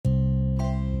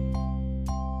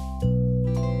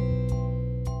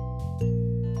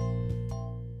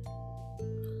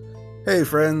Hey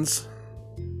friends,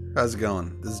 how's it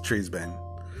going? This is Treesbane.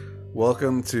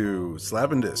 Welcome to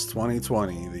Slap and Disc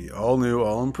 2020, the all-new,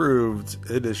 all-improved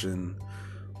edition.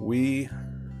 We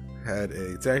had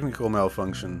a technical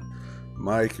malfunction.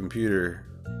 My computer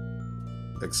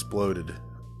exploded,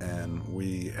 and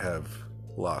we have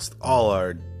lost all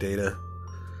our data.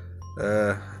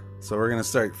 So we're going to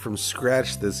start from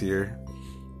scratch this year.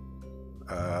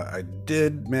 I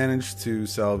did manage to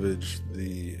salvage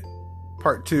the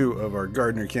Part 2 of our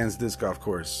Gardner, Kansas Disc Golf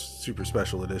Course Super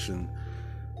Special Edition.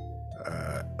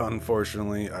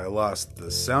 Unfortunately, I lost the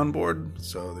soundboard,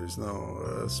 so there's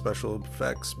no special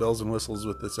effects, bells and whistles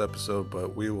with this episode,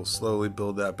 but we will slowly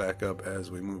build that back up as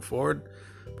we move forward.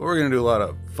 But we're going to do a lot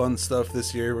of fun stuff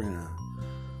this year. We're going to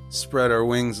spread our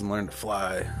wings and learn to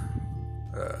fly.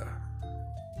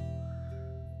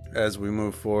 As we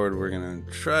move forward, we're going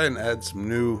to try and add some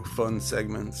new fun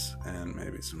segments and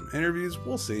maybe some interviews.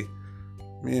 We'll see.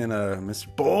 Me and Mr.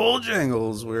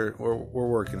 Bojangles, we're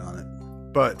working on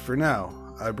it. But for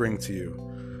now, I bring to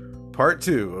you Part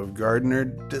 2 of Gardner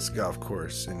Disc Golf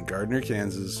Course in Gardner,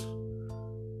 Kansas,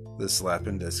 the Slap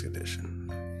and Disc Edition.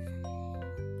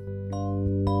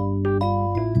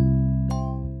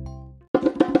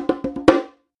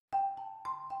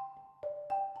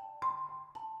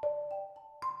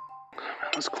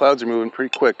 Those clouds are moving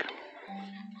pretty quick.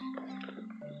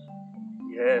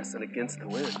 Yes, and against the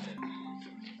wind.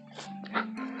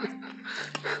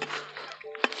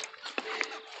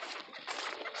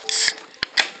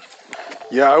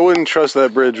 Yeah, I wouldn't trust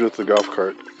that bridge with the golf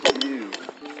cart. What do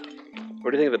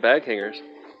you think of the bag hangers?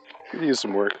 Could use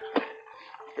some work.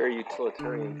 Very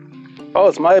utilitarian. Oh,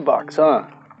 it's my box, huh?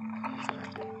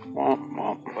 Womp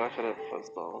womp. Laugh at a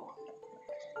fuzzball.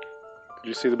 Did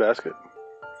you see the basket?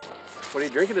 What are you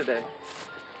drinking today?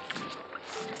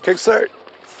 Kickstart.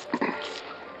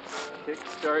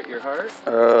 Kickstart your heart?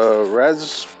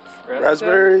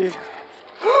 Raspberry.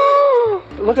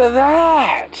 Look at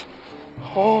that!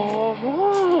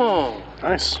 Oh,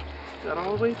 Nice. got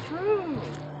all the way through.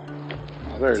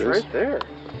 Oh, there it is. Right there.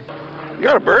 You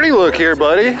got a birdie look here,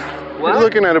 buddy. What? You're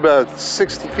looking at about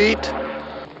 60 feet.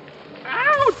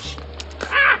 Ouch!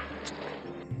 Ah!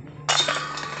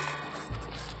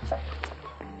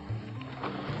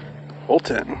 Hole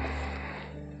 10.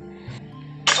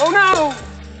 Oh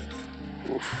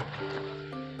no! Oof.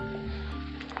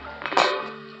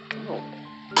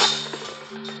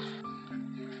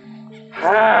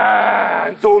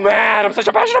 I'm so mad. I'm such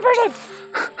a passionate person.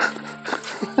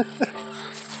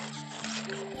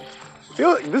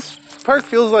 This part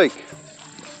feels like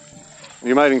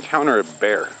you might encounter a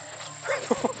bear.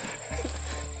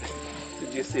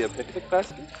 Did you see a picnic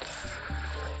basket?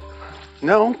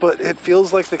 No, but it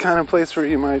feels like the kind of place where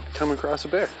you might come across a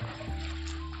bear.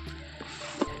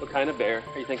 What kind of bear?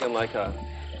 Are you thinking like a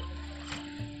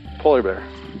Polar bear.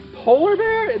 polar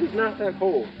bear? It is not that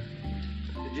cold.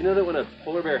 Did you know that when a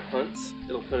polar bear hunts,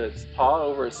 it'll put its paw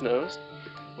over its nose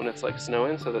when it's like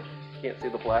snowing so that you can't see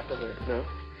the black of their nose?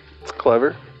 It's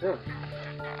clever. Yeah.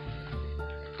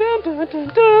 Dun, dun, dun,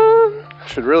 dun.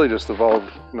 Should really just evolve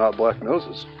not black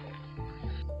noses.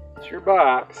 It's your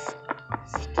box.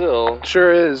 Still,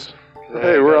 Sure is.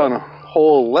 Hey, we're on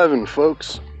hole 11,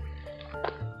 folks.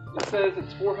 it says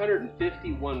it's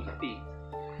 451 feet.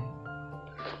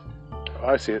 Oh,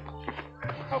 I see it.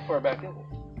 How far back is it?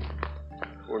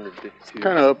 452.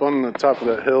 Kind of up on the top of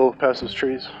that hill past those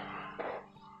trees.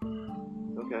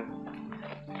 Okay.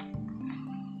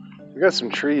 We got some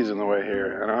trees in the way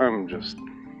here, and I'm just...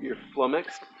 You're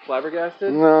flummoxed?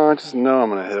 Flabbergasted? No, I just know I'm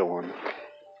going to hit one.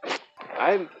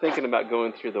 I'm thinking about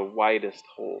going through the widest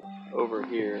hole over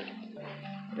here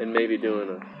and maybe doing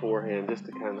a forehand just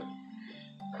to kind of...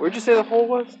 Where'd you say the hole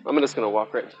was? I'm just going to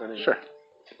walk right in front of you. Sure.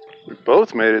 We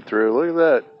both made it through. Look at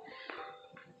that.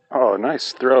 Oh,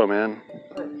 nice throw, man.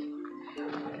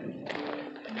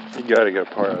 You got to get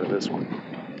a par out of this one.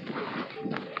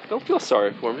 Don't feel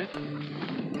sorry for me.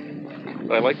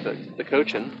 But I like the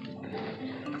coaching.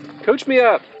 Coach me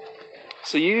up.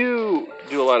 So you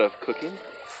do a lot of cooking?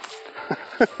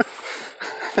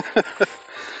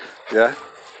 Yeah?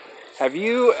 Have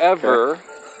you ever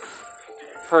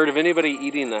heard of anybody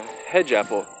eating a hedge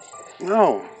apple?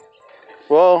 No.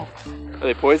 Well, Are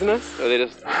they poisonous? Are they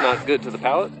just not good to the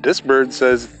palate? this bird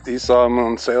says he saw them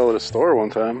on sale at a store one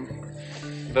time.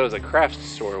 That was a craft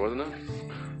store, wasn't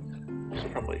it? So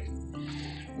probably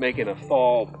making a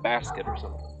fall basket or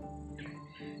something.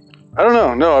 I don't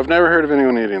know. No, I've never heard of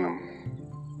anyone eating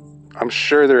them. I'm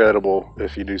sure they're edible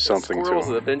if you do something to Squirrels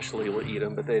them. eventually will eat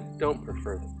them, but they don't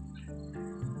prefer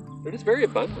them. They're just very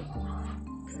abundant.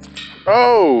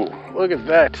 Oh, look at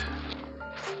that.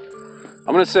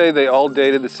 I'm gonna say they all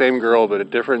dated the same girl, but at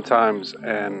different times,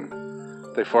 and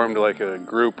they formed like a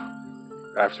group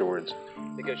afterwards.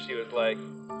 Because she was like,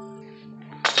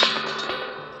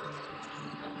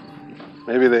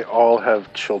 Maybe they all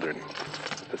have children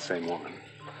with the same woman,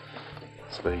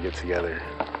 so they get together.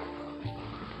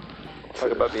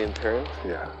 talk about being parents.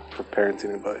 Yeah, for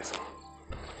parenting advice.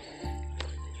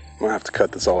 I'm gonna have to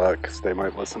cut this all out because they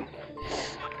might listen.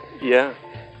 Yeah,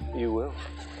 you will.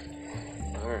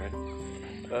 All right.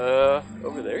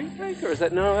 Over there, you think? Or is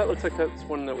that... No, that looks like that's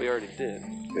one that we already did.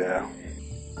 Yeah.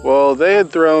 Well, they had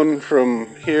thrown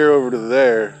from here over to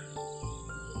there,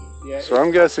 Yeah. so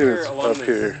I'm guessing here it's along up this,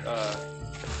 here.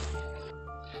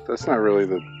 That's not really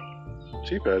the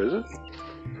G-pad, is it?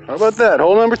 How about that?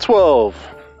 Hole number 12.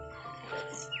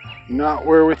 Not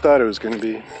where we thought it was going to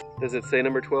be. Does it say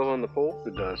number 12 on the pole?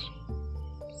 It does.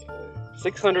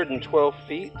 612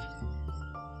 feet.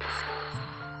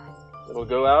 It'll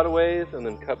go out a ways and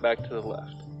then cut back to the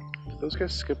left. Did those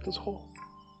guys skip this hole?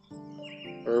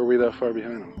 Or are we that far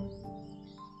behind them?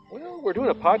 Well, we're doing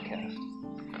a podcast.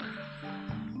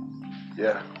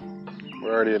 Yeah.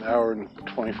 We're already an hour and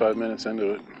 25 minutes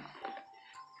into it.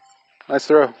 Nice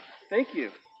throw. Thank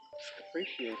you.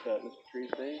 Appreciate that, Mr.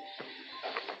 Treesbane.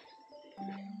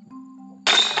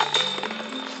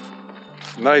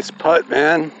 Nice putt,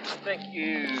 man. Thank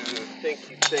you. Thank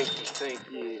you. Thank you.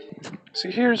 Thank you. See,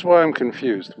 here's why I'm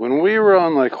confused. When we were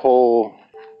on like hole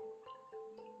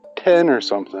 10 or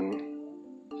something,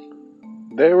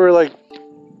 they were like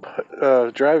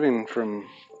driving from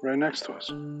right next to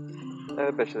us. I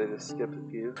bet you they just skipped a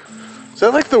few. Is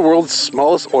that like the world's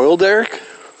smallest oil derrick?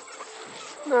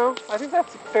 No, I think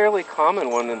that's a fairly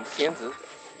common one in Kansas.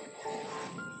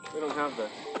 We don't have the...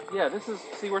 Yeah, this is...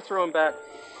 See, we're throwing back.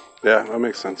 Yeah, that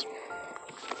makes sense.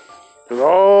 It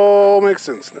all makes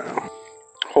sense now.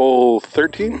 Hole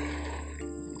 13?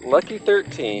 Lucky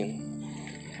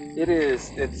 13. It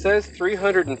is... It says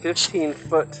 315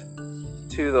 foot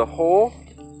to the hole.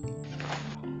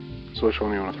 So which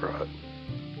one do you want to throw at?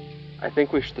 I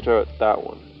think we should throw at that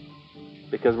one.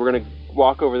 Because we're going to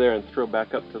walk over there and throw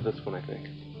back up to this one, I think.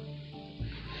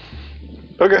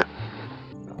 Okay.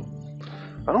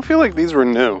 I don't feel like these were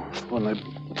new when they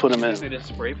put them They in. just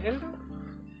spray painted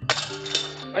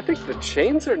them? I think the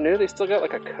chains are new. They still got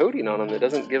like a coating on them that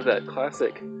doesn't give that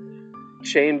classic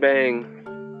chain bang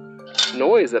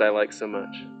noise that I like so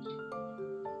much.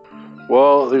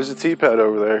 Well, there's a T-pad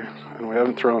over there, and we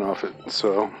haven't thrown off it,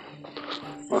 so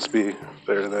must be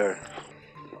there.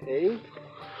 Hey?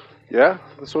 Yeah,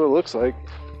 that's what it looks like.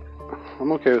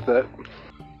 I'm okay with that.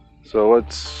 So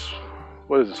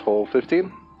what is this, hole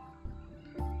 15?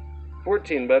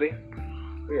 14, buddy.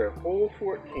 We are at hole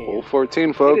 14. Hole 14, It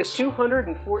is folks.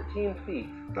 214 feet,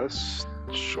 That's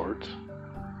short.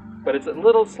 but it's a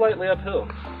little slightly uphill,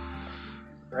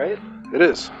 right? It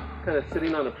is. Kind of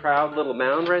sitting on a proud little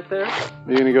mound right there. Are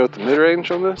you gonna go with the mid-range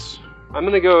on this? I'm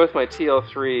going to go with my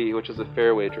TL3, which is a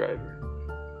fairway driver.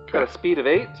 Got a speed of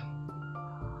 8,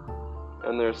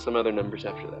 and there's some other numbers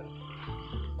after that.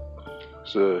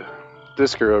 There's a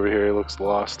discer over here. He looks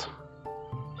lost.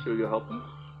 Should we go help him?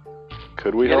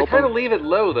 Could we You gotta help kind of him? leave it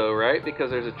low, though, right? Because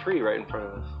there's a tree right in front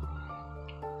of us.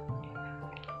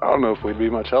 I don't know if we'd be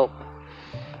much help.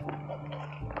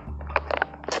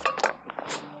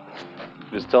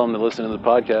 Just tell him to listen to the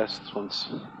podcast once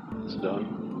it's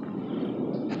done.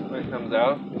 When it comes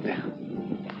out. Yeah.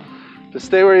 Just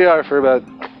stay where you are for about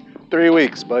 3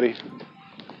 weeks, buddy.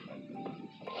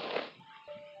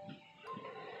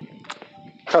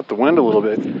 Cut the wind a little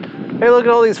bit. Hey, look at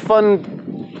all these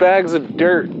fun bags of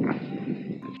dirt.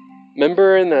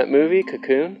 Remember in that movie,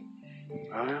 Cocoon?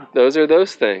 Oh, yeah. Those are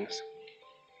those things.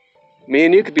 Me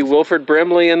and you could be Wilford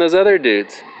Brimley and those other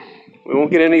dudes. We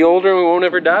won't get any older and we won't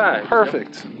ever die.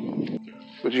 Perfect.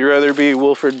 Would you rather be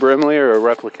Wilford Brimley or a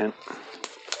replicant?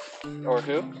 Or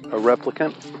who? A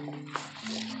replicant?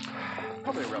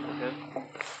 Probably a replicant.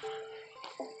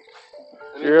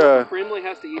 I mean, You're, Wilford Brimley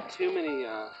has to eat too many,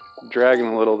 Dragging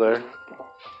a little there.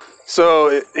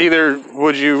 So, either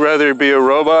would you rather be a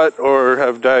robot or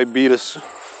have diabetes?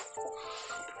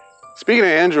 Speaking of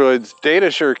androids, Data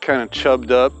sure kind of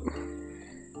chubbed up.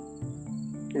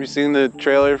 Have you seen the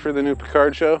trailer for the new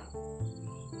Picard show?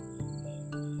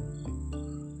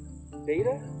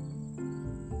 Data?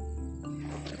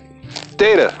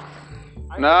 Data.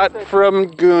 I Not said- from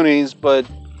Goonies, but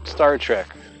Star Trek.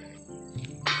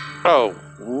 Oh,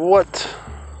 what?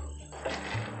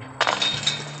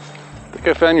 I think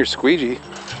I found your squeegee.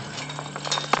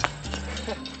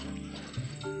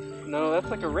 No, that's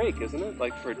like a rake, isn't it?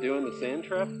 Like for doing the sand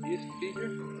trap used to be here.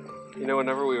 You know,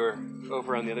 whenever we were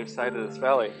over on the other side of this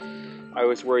valley, I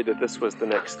was worried that this was the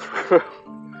next.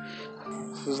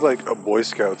 This is like a Boy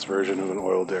Scouts version of an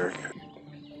oil derrick.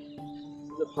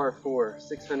 This is a par 4,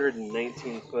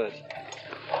 619 foot.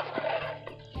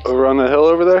 Over on the hill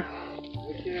over there?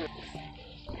 Okay.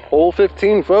 Hole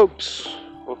 15, folks.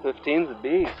 Well, 15's a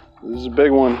B. This is a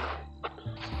big one.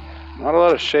 Not a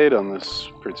lot of shade on this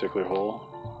particular hole.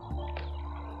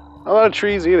 Not a lot of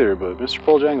trees either, but Mr.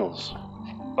 Paul Jangles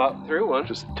Bought through one.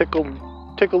 just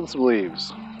tickled some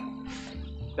leaves.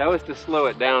 That was to slow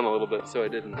it down a little bit so it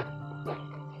didn't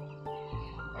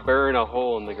burn a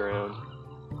hole in the ground.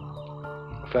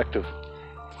 Effective.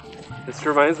 This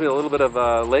reminds me a little bit of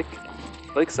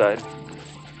Lakeside.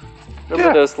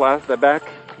 Remember those the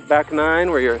back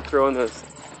nine where you're throwing those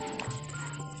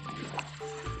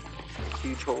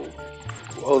huge holes?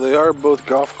 Well, they are both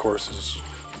golf courses.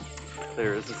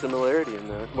 There is a similarity in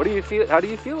that. What do you feel? How do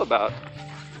you feel about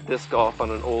disc golf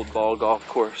on an old ball golf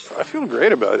course? I feel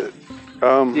great about it.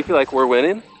 Do you feel like we're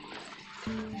winning?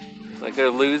 Like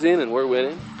they're losing and we're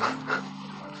winning?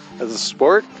 As a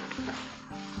sport,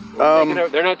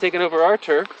 They're not taking over our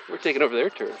turf. We're taking over their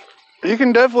turf. you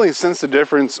can definitely sense the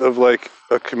difference of like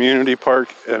a community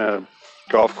park and a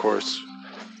golf course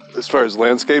as far as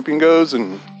landscaping goes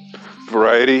and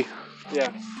variety,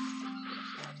 Yeah.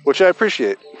 which I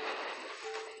appreciate.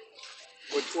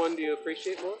 Which one do you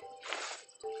appreciate more?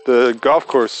 The golf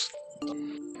course.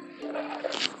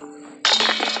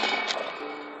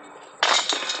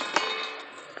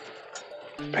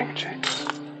 Bang, change.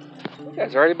 You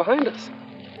guys are already behind us.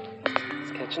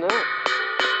 It's catching up. It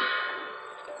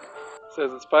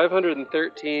says it's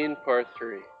 513 par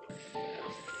 3.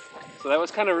 So that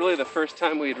was kind of really the first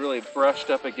time we'd really brushed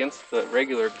up against the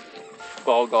regular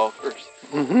ball golfers.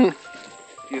 Mm-hmm.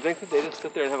 Do you think that they just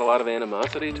sit there and have a lot of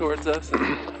animosity towards us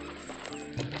and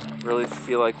really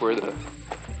feel like we're the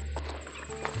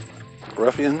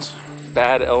Ruffians.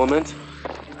 bad element?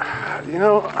 You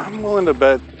know, I'm willing to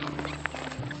bet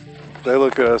they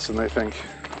look at us and they think,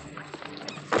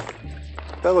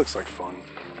 that looks like fun.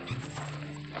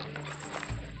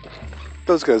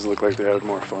 Those guys look like they had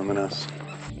more fun than us.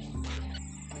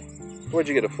 What'd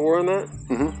you get, a 4 on that?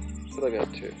 Mm-hmm. So I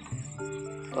got 2.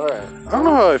 Alright. I don't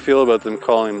know how I feel about them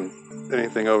calling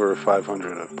anything over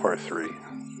 500 a par 3. I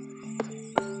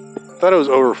thought it was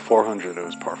over 400, it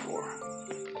was par 4.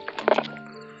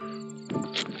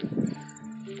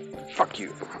 Fuck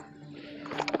you.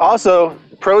 Also,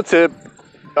 pro tip,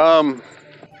 You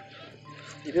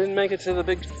didn't make it to the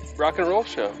big rock and roll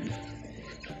show.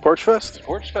 Porch Fest,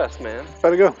 Porch Fest, man.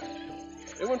 how'd it go?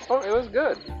 It was fun. It was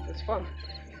good. It's fun.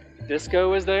 Disco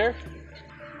was there.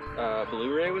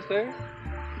 Blu-ray was there.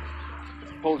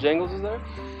 Paul Jangles was there.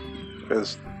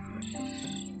 Because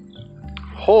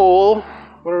hole,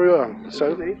 what are we on? This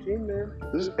So, is 18, man.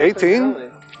 this is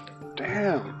 18?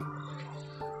 Damn.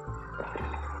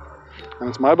 And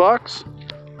it's my box?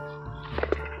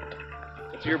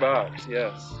 It's your box,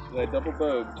 yes. I double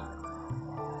boged.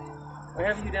 I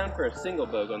have you down for a single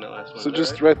bogue on that last one. So is that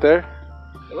just right? right there?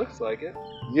 It looks like it.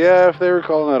 Yeah, if they were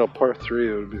calling that a par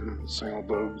 3, it would be a single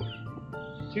bogey.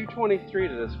 223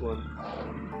 to this one.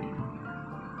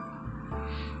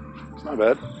 It's not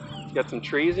bad. You got some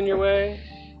trees in your way.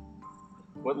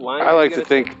 What line? I are you like to gonna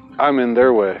think I'm in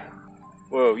their way.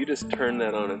 Whoa, you just turned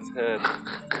that on its head.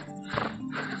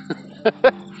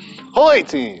 Hole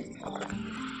 18.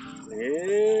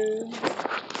 And...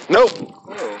 Nope.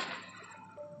 Oh,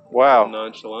 Wow,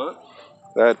 nonchalant.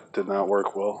 that did not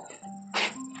work well.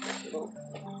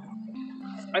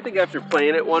 I think after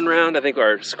playing it one round, I think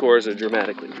our scores are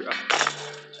dramatically dropped.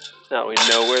 Now we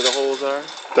know where the holes are.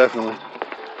 Definitely.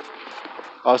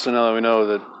 Also, now that we know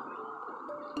that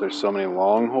there's so many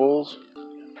long holes,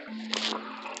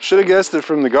 should have guessed it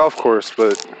from the golf course,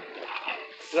 but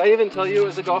Did I even tell you it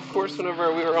was a golf course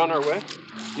whenever we were on our way?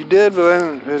 you did, but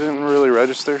then it didn't really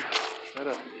register.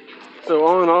 So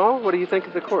all in all, what do you think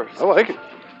of the course? I like it.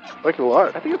 I like it a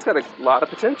lot. I think it's got a lot of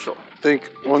potential. I think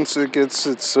once it gets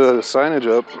its signage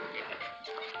up,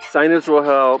 Signage will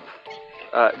help.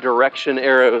 Direction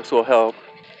arrows will help.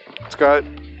 it's got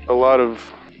a lot of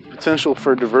potential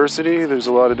for diversity. There's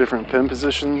a lot of different pin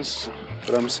positions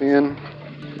that I'm seeing.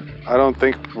 I don't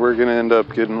think we're going to end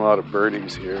up getting a lot of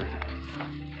birdies here.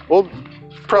 We'll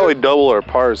probably double our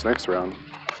pars next round.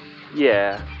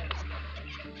 Yeah.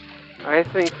 I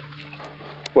think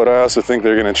But I also think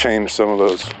they're going to change some of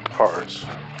those pars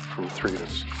from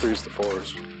threes to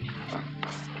fours.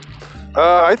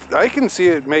 I can see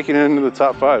it making it into the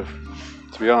top 5,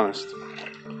 to be honest.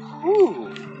 Ooh,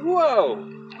 whoa.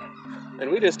 And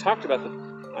we just talked about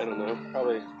I don't know,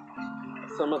 probably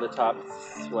some of the top,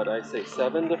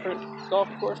 7 different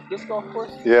disc golf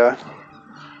course? Yeah.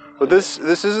 But this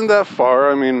isn't that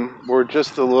far. I mean, we're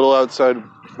just a little outside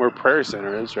where Prairie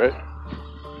Center is, right?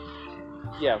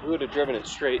 Yeah, if we would have driven it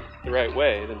straight the right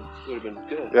way, then it would have been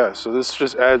good. Yeah, so this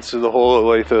just adds to the whole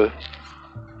Olathe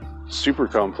super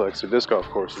complex of disc golf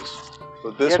courses.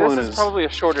 But this one is probably a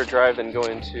shorter drive than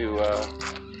going to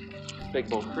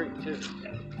Big Bull Creek, too.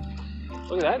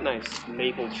 Look at that nice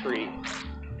maple tree.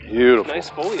 Beautiful. Nice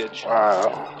foliage.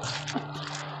 Wow.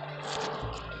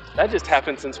 That just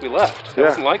happened since we left. It Yeah.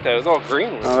 wasn't like that. It was all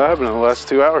green. Oh, that happened in the last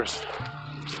 2 hours.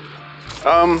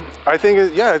 I think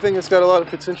it's got a lot of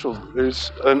potential.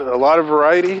 There's a lot of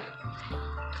variety.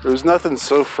 There's nothing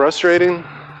so frustrating.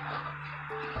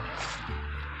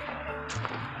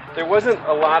 There wasn't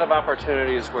a lot of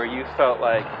opportunities where you felt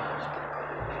like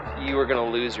you were going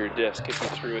to lose your disc if you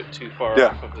threw it too far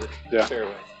off of the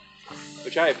fairway,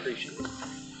 which I appreciate.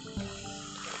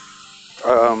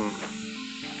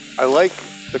 I like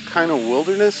the kind of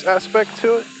wilderness aspect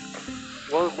to it.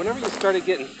 Well, whenever you started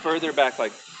getting further back,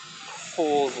 like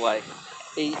holes like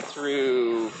 8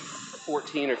 through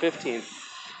 14 or 15,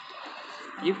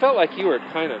 you felt like you were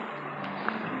kind of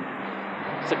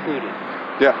secluded.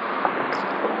 Yeah,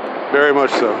 very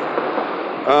much so.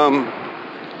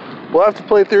 We'll have to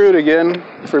play through it again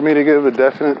for me to give a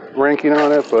definite ranking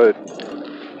on it, but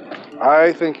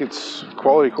I think it's a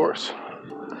quality course.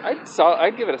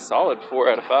 I'd give it a solid 4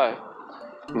 out of 5.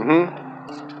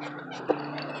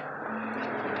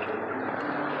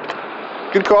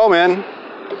 Good call, man.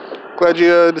 Glad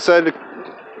you decided to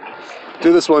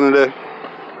do this one today.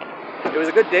 It was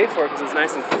a good day for it because it was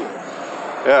nice and cool.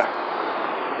 Yeah.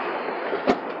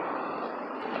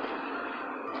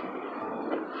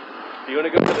 Do you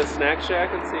want to go to the snack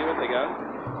shack and see what they got?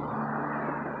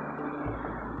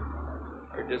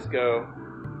 Or just go...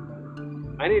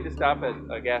 I need to stop at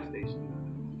a gas station.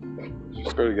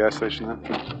 Just go to the gas station then.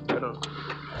 I don't...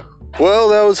 Well,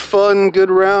 that was fun. Good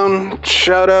round.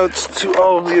 Shout outs to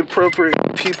all of the appropriate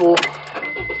people.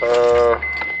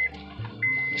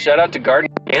 Shout out to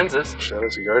Gardner, Kansas. Shout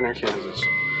out to Gardner, Kansas.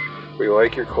 We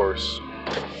like your course.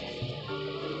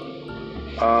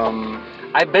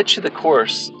 I bet you the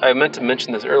course, I meant to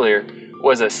mention this earlier,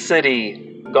 was a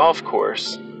city golf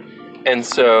course. And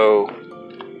so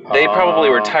they probably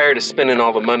were tired of spending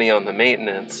all the money on the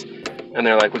maintenance. And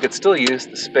they're like, we could still use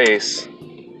the space.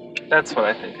 That's what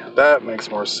I think of. That makes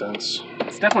more sense.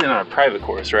 It's definitely not a private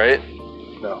course, right?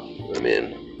 No. I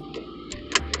mean,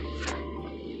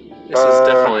 this is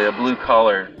definitely a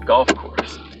blue-collar golf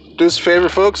course. Do us a favor,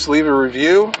 folks. Leave a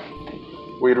review.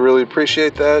 We'd really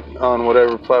appreciate that on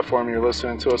whatever platform you're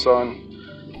listening to us on.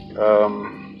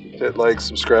 Hit like,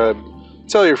 subscribe.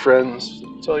 Tell your friends.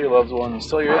 Tell your loved ones.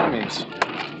 Tell your enemies.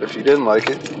 If you didn't like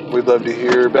it, we'd love to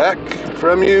hear back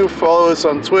from you. Follow us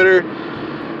on Twitter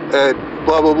at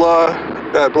blah blah blah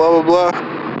at blah blah blah,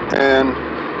 and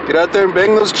get out there and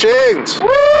bang those chains. Woo!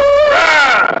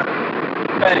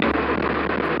 Bang.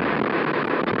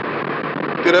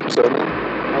 Good episode, man.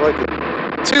 I like it.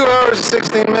 2 hours and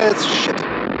 16 minutes. Shit.